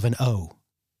shape of an O.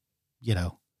 You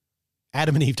know,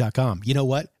 AdamandEve.com. You know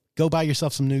what? Go buy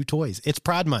yourself some new toys. It's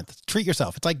Pride Month. Treat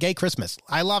yourself. It's like gay Christmas.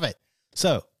 I love it.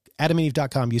 So,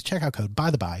 AdamandEve.com. Use checkout code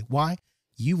ByTheBy. Why?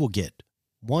 You will get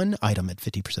one item at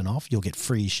 50% off. You'll get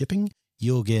free shipping.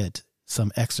 You'll get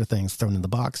some extra things thrown in the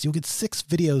box. You'll get 6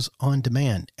 videos on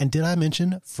demand. And did I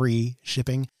mention free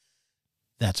shipping?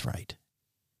 That's right.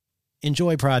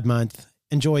 Enjoy Pride Month.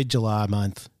 Enjoy July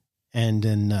month. And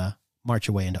then march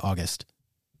your way into August.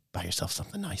 Buy yourself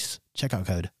something nice. Checkout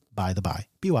code ByTheBy.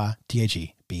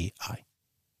 ByTheBi.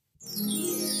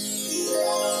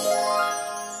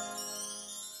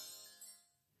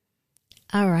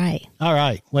 All right. All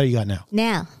right. What do you got now?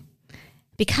 Now,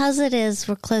 because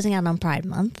we're closing out on Pride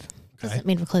Month, doesn't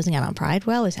mean we're closing out on Pride.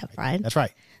 We always have Pride. That's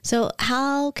right. So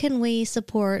how can we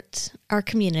support our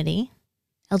community,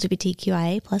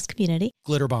 LGBTQIA plus community,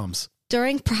 Glitter bombs.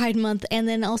 during Pride Month and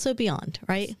then also beyond,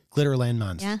 right? Glitter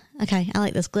landmines. Yeah. Okay. I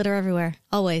like this. Glitter everywhere.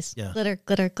 Always. Yeah. Glitter,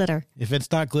 glitter, glitter. If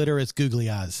it's not glitter, it's googly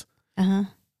eyes. Uh-huh.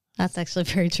 That's actually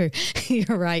very true.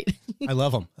 You're right. I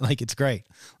love them. Like, it's great.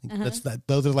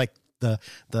 Those are like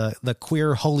the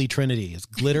queer holy trinity is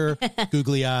glitter,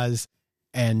 googly eyes,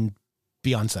 and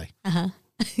Beyonce. Uh-huh.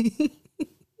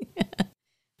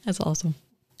 That's awesome.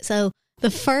 So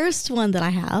the first one that I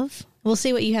have, we'll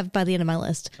see what you have by the end of my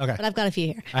list. Okay. But I've got a few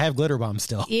here. I have glitter bombs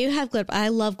still. You have glitter. I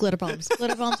love glitter bombs.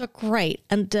 Glitter bombs are great.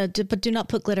 And but do not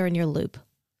put glitter in your loop.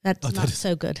 That's not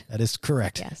so good. That is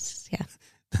correct. Yes.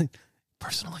 Yeah.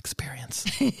 Personal experience.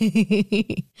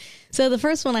 So the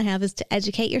first one I have is to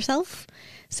educate yourself.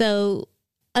 So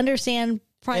understand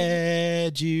Pride.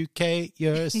 Educate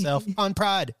yourself on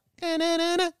Pride.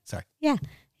 Sorry. Yeah.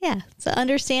 Yeah. So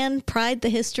understand Pride, the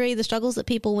history, the struggles that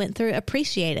people went through,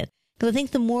 appreciate it. Because I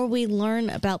think the more we learn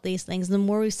about these things, the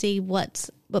more we see what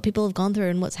people have gone through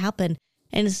and what's happened.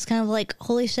 And it's kind of like,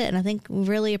 holy shit. And I think we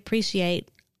really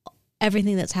appreciate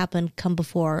everything that's happened come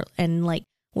before and like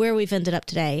where we've ended up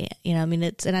today. You know, I mean,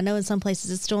 and I know in some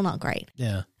places it's still not great.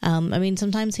 Yeah. I mean,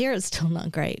 sometimes here it's still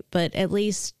not great, but at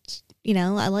least, you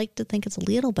know, I like to think it's a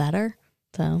little better.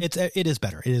 So it is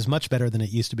better. It is much better than it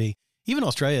used to be. Even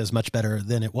Australia is much better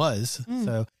than it was.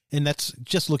 So, and that's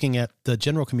just looking at the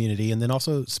general community, and then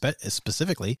also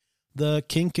specifically the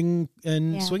kink and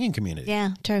swinging community.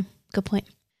 Yeah, true. Good point.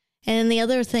 And then the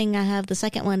other thing I have, the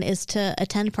second one, is to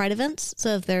attend Pride events.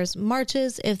 So if there's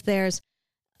marches, if there's,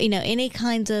 you know, any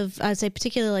kinds of, I'd say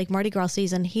particularly like Mardi Gras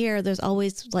season here, there's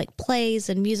always like plays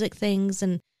and music things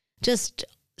and just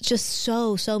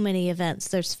so many events.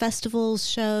 There's festivals,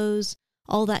 shows,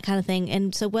 all that kind of thing.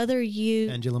 And so whether you...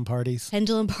 Pendulum parties,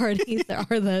 there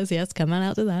are those, yes, come on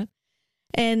out to that.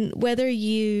 And whether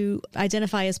you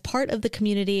identify as part of the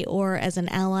community or as an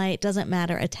ally, it doesn't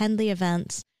matter. Attend the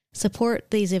events, support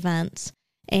these events,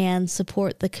 and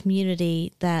support the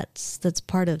community that's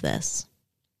part of this.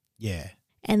 Yeah.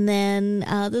 And then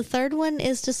the third one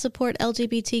is to support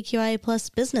LGBTQIA plus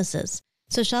businesses.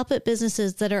 So shop at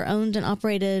businesses that are owned and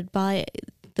operated by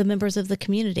the members of the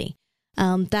community.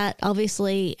 That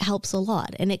obviously helps a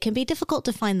lot. And it can be difficult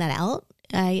to find that out,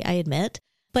 I admit.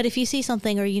 But if you see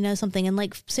something or you know something, and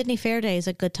like Sydney Fair Day is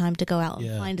a good time to go out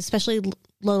and find, especially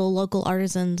local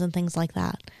artisans and things like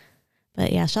that.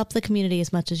 But yeah, shop the community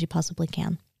as much as you possibly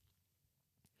can.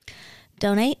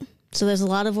 Donate. So there's a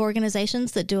lot of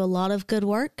organizations that do a lot of good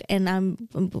work, and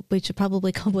we should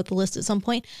probably come up with a list at some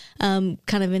point, kind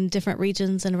of in different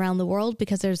regions and around the world,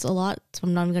 because there's a lot. So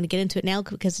I'm not going to get into it now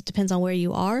because it depends on where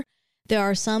you are. There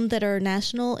are some that are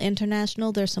national,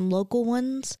 international. There's some local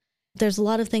ones. There's a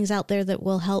lot of things out there that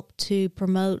will help to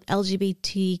promote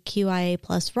LGBTQIA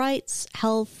plus rights,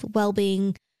 health,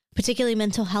 well-being, particularly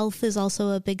mental health is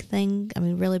also a big thing. I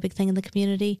mean, really big thing in the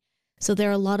community. So there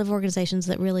are a lot of organizations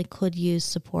that really could use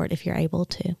support if you're able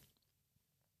to.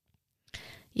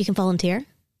 You can volunteer.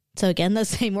 So again, those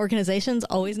same organizations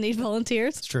always need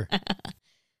volunteers. It's true.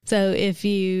 So if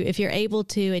you're able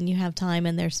to and you have time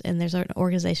and there's an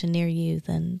organization near you,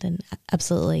 then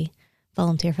absolutely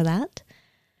volunteer for that.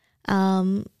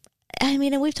 I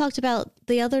mean, and we've talked about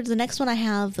the next one I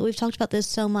have that we've talked about this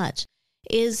so much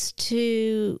is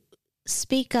to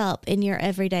speak up in your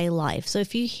everyday life. So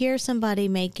if you hear somebody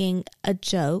making a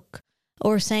joke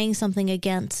or saying something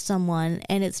against someone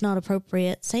and it's not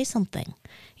appropriate, say something,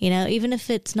 even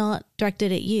if it's not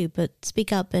directed at you, but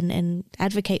speak up and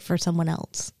advocate for someone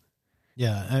else.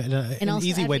 Yeah. And also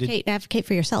easy advocate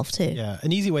for yourself too. Yeah.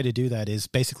 An easy way to do that is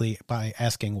basically by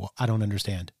asking, well, I don't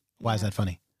understand. Why is that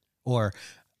funny? Or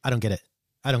I don't get it.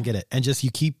 I don't get it. And just you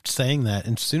keep saying that.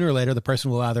 And sooner or later, the person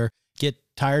will either get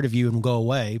tired of you and go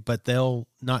away, but they'll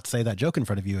not say that joke in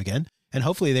front of you again. And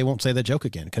hopefully they won't say that joke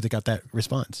again because it got that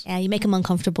response. Yeah, you make them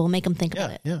uncomfortable, make them think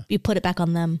about it. Yeah. You put it back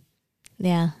on them.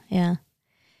 Yeah, yeah.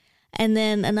 And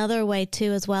then another way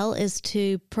too as well is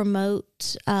to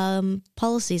promote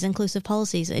policies, inclusive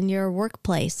policies in your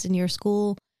workplace, in your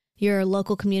school, your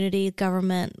local community,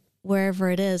 government,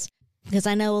 wherever it is. Because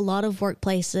I know a lot of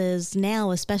workplaces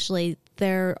now, especially,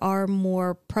 there are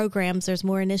more programs, there's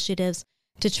more initiatives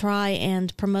to try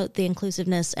and promote the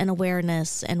inclusiveness and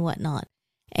awareness and whatnot.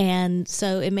 And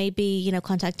so it may be,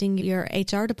 contacting your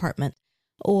HR department,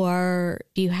 or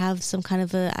you have some kind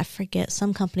of I forget,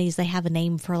 some companies, they have a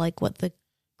name for like what the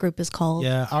group is called.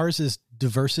 Yeah, ours is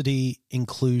Diversity,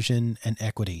 Inclusion, and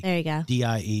Equity. There you go.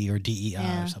 DIE or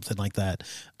DEI or something like that,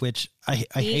 which I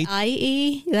hate.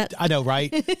 DIE? I know,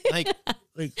 right? like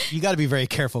you got to be very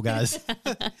careful, guys.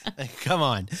 Come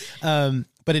on.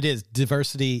 But it is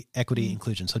Diversity, Equity,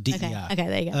 Inclusion. So DEI. Okay,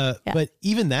 there you go. But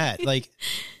even that,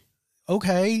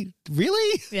 okay,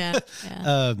 really? Yeah.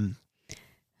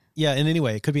 Yeah, and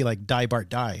anyway, it could be like Die Bart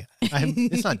Die.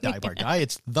 It's not Die Bart Die,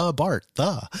 it's the Bart,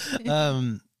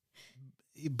 the.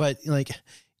 But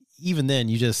even then,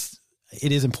 it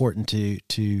is important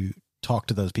to talk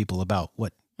to those people about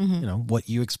what, what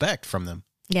you expect from them.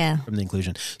 Yeah. From the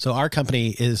inclusion. So our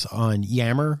company is on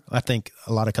Yammer. I think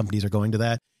a lot of companies are going to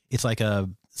that. It's like a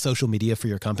social media for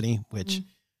your company, which,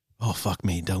 oh, fuck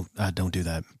me. Don't do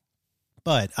that.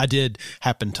 But I did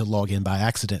happen to log in by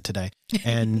accident today,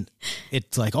 and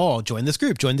it's like, oh, join this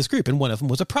group. And one of them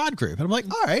was a prod group. And I'm like,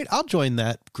 all right, I'll join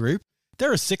that group.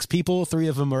 There are 6 people. 3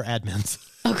 of them are admins.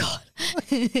 Oh, God.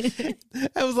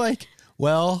 I was like,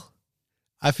 well,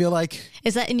 I feel like.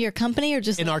 Is that in your company or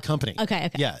just? In our company. Okay.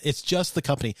 Yeah, it's just the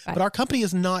company. Right. But our company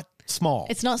is not small.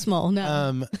 It's not small,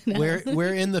 no. No.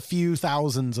 We're in the few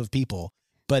thousands of people,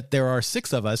 but there are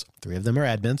 6 of us. 3 of them are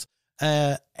admins.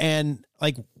 And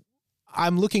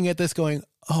I'm looking at this going,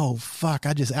 oh, fuck,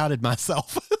 I just outed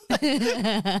myself.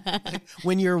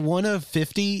 When you're one of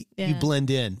 50, you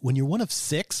blend in. When you're one of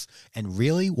 6 and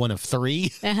really one of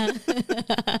 3, hey,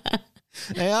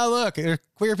 oh, look, they're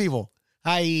queer people.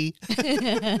 Hi.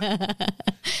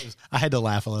 I had to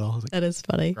laugh a little. That is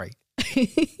funny. Great.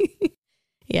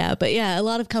 Yeah, but a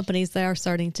lot of companies, they are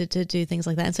starting to do things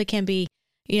like that. And so it can be,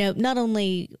 not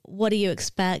only what do you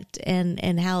expect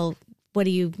and how, what do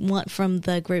you want from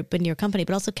the group in your company,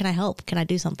 but also, can I help? Can I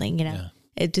do something?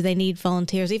 Do they need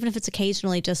volunteers, even if it's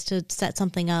occasionally just to set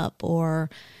something up or,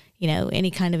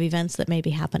 any kind of events that may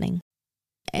be happening.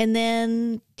 And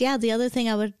then, the other thing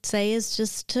I would say is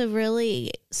just to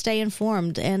really stay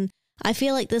informed. And I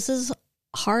feel like this is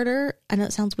harder. I know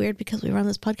it sounds weird because we run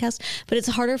this podcast, but it's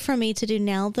harder for me to do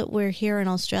now that we're here in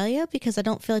Australia, because I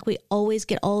don't feel like we always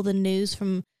get all the news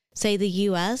from, say, the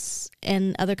US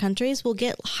and other countries. We'll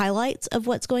get highlights of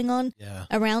what's going on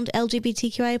around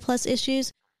LGBTQIA plus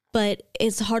issues, but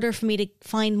it's harder for me to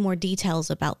find more details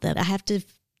about them. I have to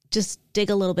just dig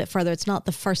a little bit further. It's not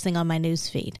the first thing on my news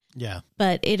feed. Yeah.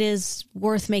 But it is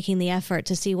worth making the effort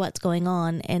to see what's going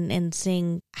on and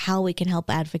seeing how we can help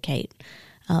advocate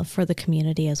for the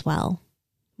community as well.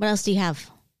 What else do you have?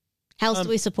 How else do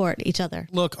we support each other?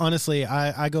 Look, honestly,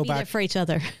 I go back for each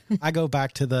other. I go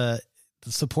back to the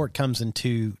support comes in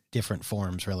 2 different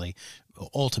forms, really,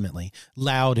 ultimately,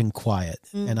 loud and quiet.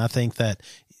 And I think that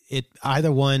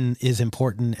either one is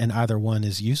important and either one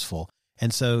is useful.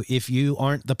 And so if you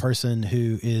aren't the person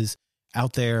who is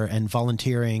out there and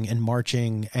volunteering and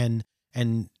marching and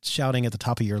shouting at the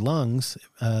top of your lungs,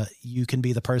 you can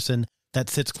be the person that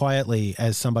sits quietly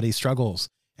as somebody struggles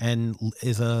and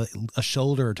is a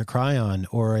shoulder to cry on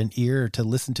or an ear to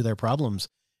listen to their problems.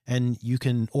 And you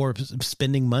can, or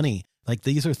spending money. Like,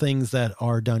 these are things that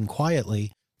are done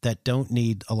quietly that don't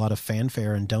need a lot of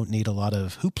fanfare and don't need a lot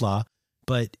of hoopla,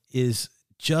 but is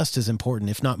just as important,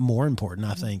 if not more important,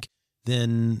 I think,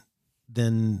 than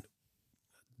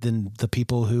the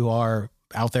people who are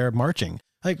out there marching.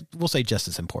 Like, we'll say just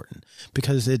as important,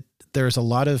 because there's a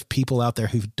lot of people out there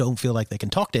who don't feel like they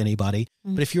can talk to anybody.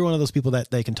 But if you're one of those people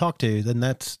that they can talk to, then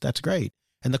that's great.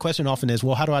 And the question often is,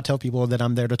 well, how do I tell people that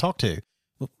I'm there to talk to?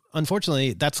 Well,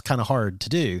 unfortunately, that's kind of hard to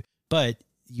do, but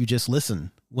you just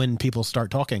listen when people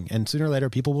start talking, and sooner or later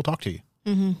people will talk to you.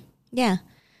 Mm-hmm. Yeah.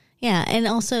 Yeah. And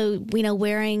also,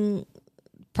 wearing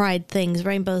pride things,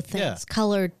 rainbow things,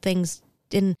 colored things,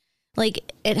 and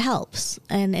like it helps.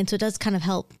 And so it does kind of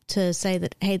help to say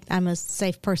that, hey, I'm a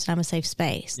safe person. I'm a safe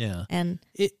space. Yeah. And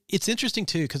it's interesting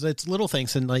too, because it's little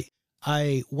things. And like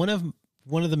one of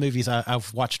the movies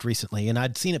I've watched recently, and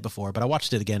I'd seen it before, but I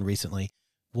watched it again recently,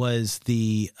 was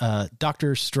the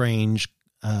Doctor Strange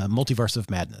Multiverse of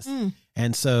Madness.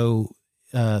 And so,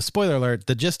 spoiler alert,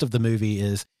 the gist of the movie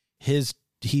is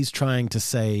he's trying to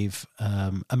save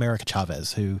America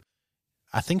Chavez, who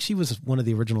I think she was one of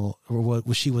the original, or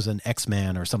she was an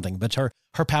X-Man or something, but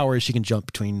her power is she can jump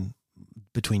between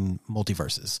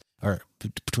multiverses or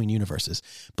between universes.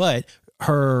 But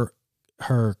her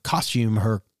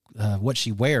costume, what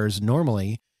she wears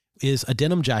normally is a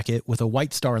denim jacket with a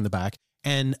white star in the back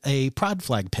and a pride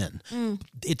flag pin.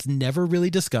 It's never really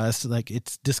discussed. Like,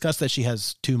 it's discussed that she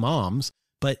has two moms,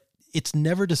 but it's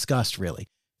never discussed really.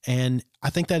 And I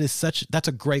think that's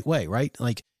a great way, right?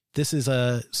 Like, this is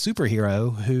a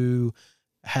superhero who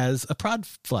has a pride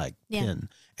flag pin.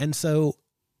 And so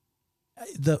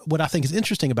what I think is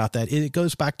interesting about that, it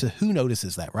goes back to who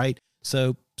notices that, right?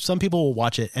 So some people will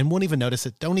watch it and won't even notice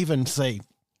it. Don't even say,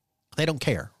 they don't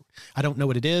care. I don't know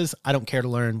what it is. I don't care to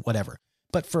learn, whatever.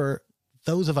 But for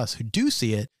those of us who do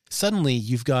see it, suddenly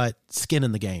you've got skin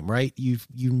in the game, right? You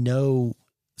know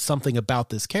something about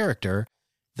this character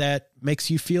that makes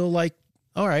you feel like,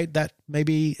 all right, that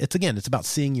maybe it's about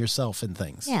seeing yourself in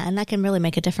things. Yeah. And that can really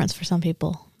make a difference for some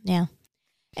people. Yeah.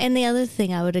 And the other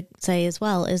thing I would say as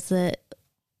well is that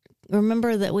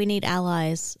remember that we need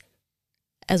allies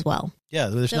as well. Yeah.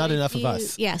 There's not enough of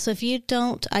us. Yeah. So if you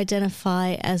don't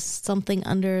identify as something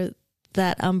under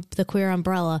that, the queer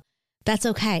umbrella, that's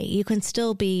okay. You can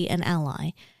still be an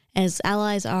ally, as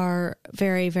allies are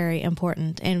very, very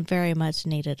important and very much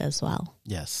needed as well.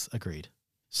 Yes. Agreed.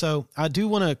 So I do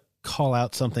want to call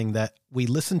out something that we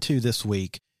listened to this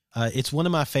week. It's one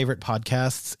of my favorite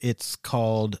podcasts. It's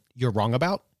called You're Wrong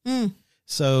About.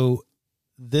 So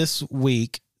this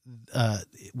week,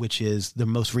 which is the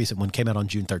most recent one, came out on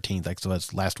June 13th. So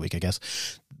that's last week, I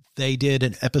guess. They did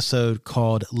an episode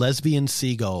called Lesbian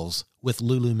Seagulls with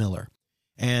Lulu Miller.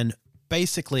 And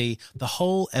basically the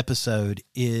whole episode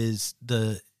is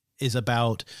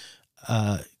about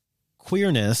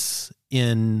queerness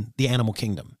in the animal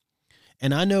kingdom.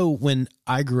 And I know when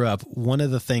I grew up, one of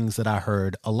the things that I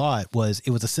heard a lot was it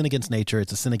was a sin against nature.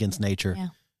 It's a sin against nature.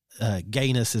 Yeah.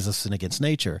 Gayness is a sin against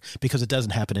nature because it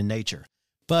doesn't happen in nature.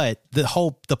 But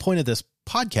the point of this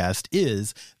podcast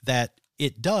is that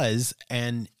it does.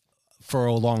 And for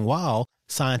a long while,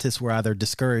 scientists were either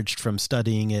discouraged from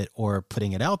studying it or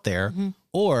putting it out there,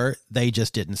 or they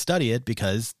just didn't study it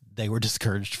because they were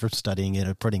discouraged from studying it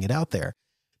or putting it out there.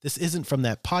 This isn't from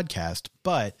that podcast,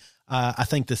 but I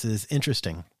think this is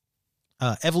interesting.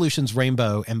 Evolution's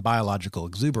Rainbow and Biological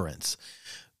Exuberance.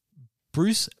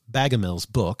 Bruce Bagamill's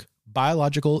book,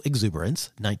 Biological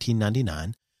Exuberance,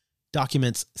 1999,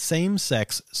 documents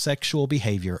same-sex sexual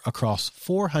behavior across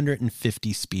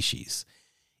 450 species.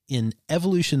 In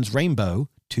Evolution's Rainbow,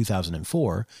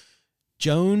 2004,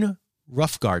 Joan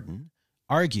Roughgarden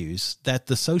argues that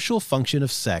the social function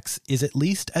of sex is at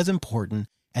least as important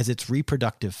as its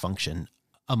reproductive function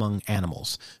among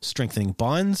animals, strengthening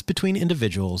bonds between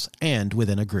individuals and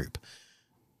within a group.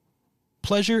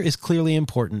 Pleasure is clearly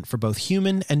important for both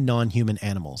human and non-human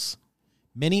animals.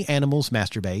 Many animals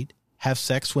masturbate, have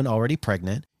sex when already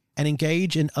pregnant, and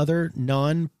engage in other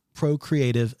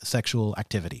non-procreative sexual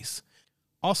activities.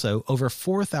 Also, over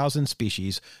 4,000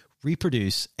 species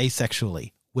reproduce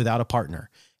asexually without a partner,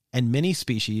 and many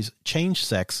species change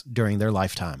sex during their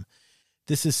lifetime.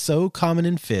 This is so common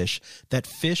in fish that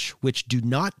fish which do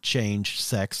not change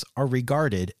sex are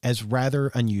regarded as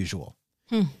rather unusual.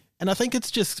 And I think it's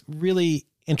just really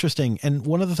interesting. And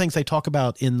one of the things they talk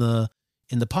about in the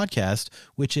podcast,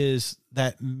 which is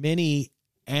that many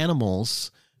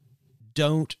animals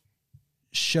don't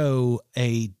show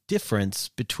a difference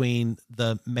between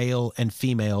the male and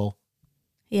female,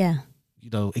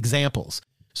 examples.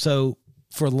 So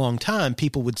for a long time,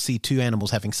 people would see two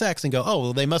animals having sex and go, oh,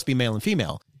 well, they must be male and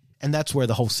female. And that's where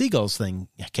the whole seagulls thing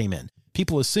came in.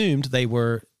 People assumed they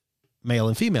were male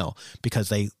and female because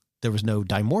there was no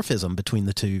dimorphism between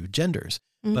the two genders.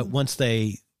 But once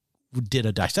they did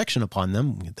a dissection upon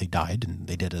them, they died and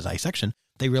they did a dissection,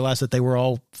 they realized that they were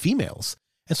all females.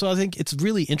 And so I think it's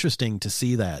really interesting to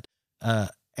see that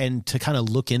and to kind of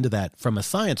look into that from a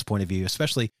science point of view,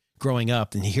 especially growing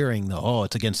up and hearing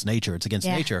it's against nature, it's against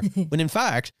nature. When in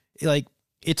fact, like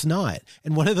It's not.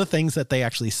 And one of the things that they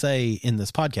actually say in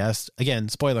this podcast, again,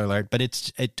 spoiler alert, but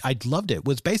I loved it,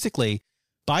 was basically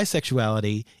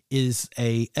bisexuality is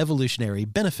a evolutionary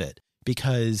benefit,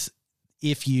 because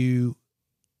if you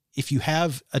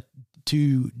have a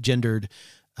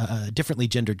differently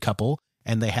gendered couple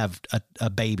and they have a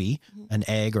baby, an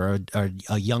egg or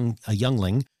a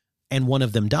youngling, and one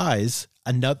of them dies,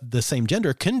 the same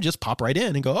gender can just pop right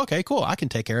in and go, okay, cool, I can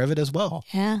take care of it as well.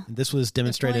 Yeah. This was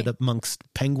demonstrated amongst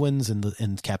penguins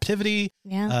in captivity.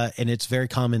 Yeah. And it's very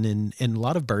common in a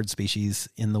lot of bird species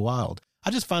in the wild. I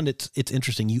just find it's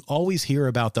interesting. You always hear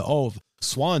about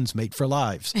swans mate for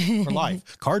life,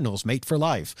 cardinals mate for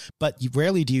life, but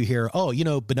rarely do you hear,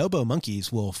 bonobo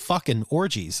monkeys will fuck in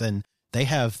orgies, and they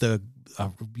have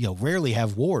rarely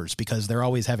have wars because they're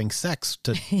always having sex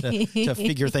to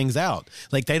figure things out.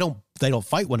 Like they don't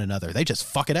fight one another. They just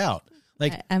fuck it out.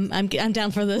 Like I'm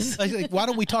down for this. like, why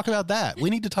don't we talk about that?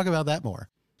 We need to talk about that more.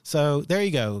 So there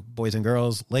you go, boys and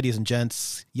girls, ladies and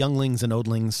gents, younglings and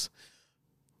oldlings.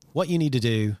 What you need to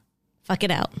do. Fuck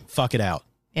it out. Fuck it out.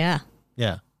 Yeah.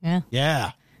 Yeah. Yeah.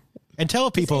 Yeah. And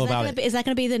tell people about it. Is that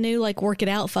going to be the new, work it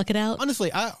out, fuck it out?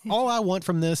 Honestly, all I want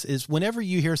from this is whenever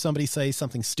you hear somebody say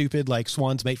something stupid like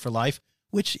swans mate for life,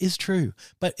 which is true,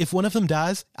 but if one of them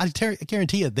dies, I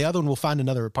guarantee you the other one will find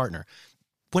another partner.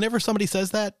 Whenever somebody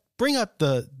says that, bring up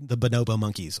the bonobo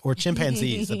monkeys or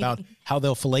chimpanzees about how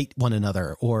they'll fillet one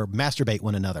another or masturbate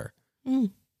one another.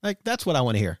 Like, that's what I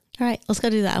want to hear. All right, let's go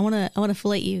do that. I want to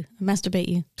fillet you, masturbate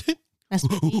you.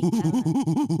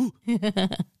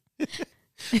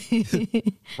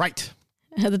 Right.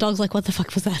 The dog's like, what the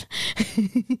fuck was that?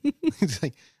 It's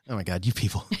like, oh my God, you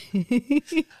people.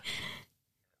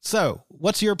 So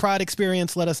what's your Pride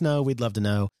experience? Let us know. We'd love to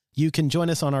know. You can join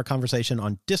us on our conversation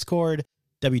on Discord,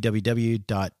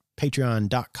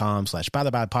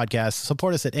 www.patreon.com/bythebydpodcast.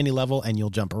 Support us at any level and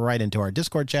you'll jump right into our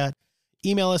Discord chat.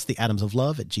 Email us,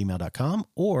 theatomsoflove@gmail.com,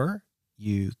 or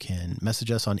you can message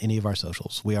us on any of our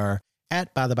socials. We are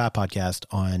at By the By Podcast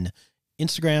on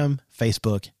Instagram,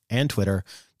 Facebook, and Twitter.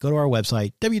 Go to our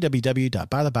website,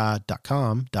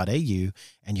 www.bytheby.com.au,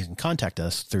 and you can contact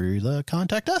us through the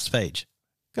Contact Us page.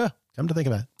 Come to think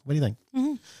about it. What do you think?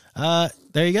 Mm-hmm.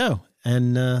 There you go.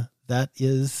 And that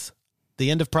is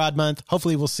the end of Pride Month.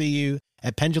 Hopefully we'll see you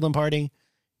at Pendulum Party.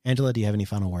 Angela, do you have any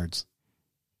final words?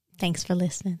 Thanks for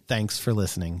listening. Thanks for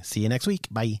listening. See you next week.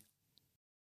 Bye.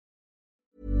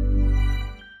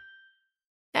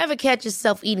 Ever catch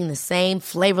yourself eating the same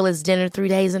flavorless dinner 3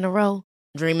 days in a row?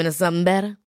 Dreaming of something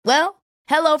better? Well,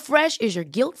 HelloFresh is your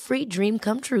guilt-free dream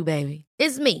come true, baby.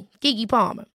 It's me, Keke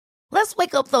Palmer. Let's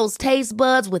wake up those taste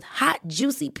buds with hot,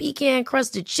 juicy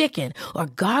pecan-crusted chicken or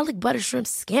garlic butter shrimp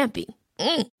scampi.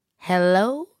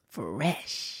 Hello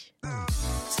Fresh.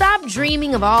 Stop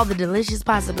dreaming of all the delicious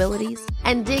possibilities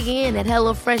and dig in at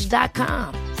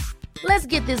HelloFresh.com. Let's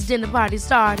get this dinner party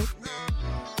started.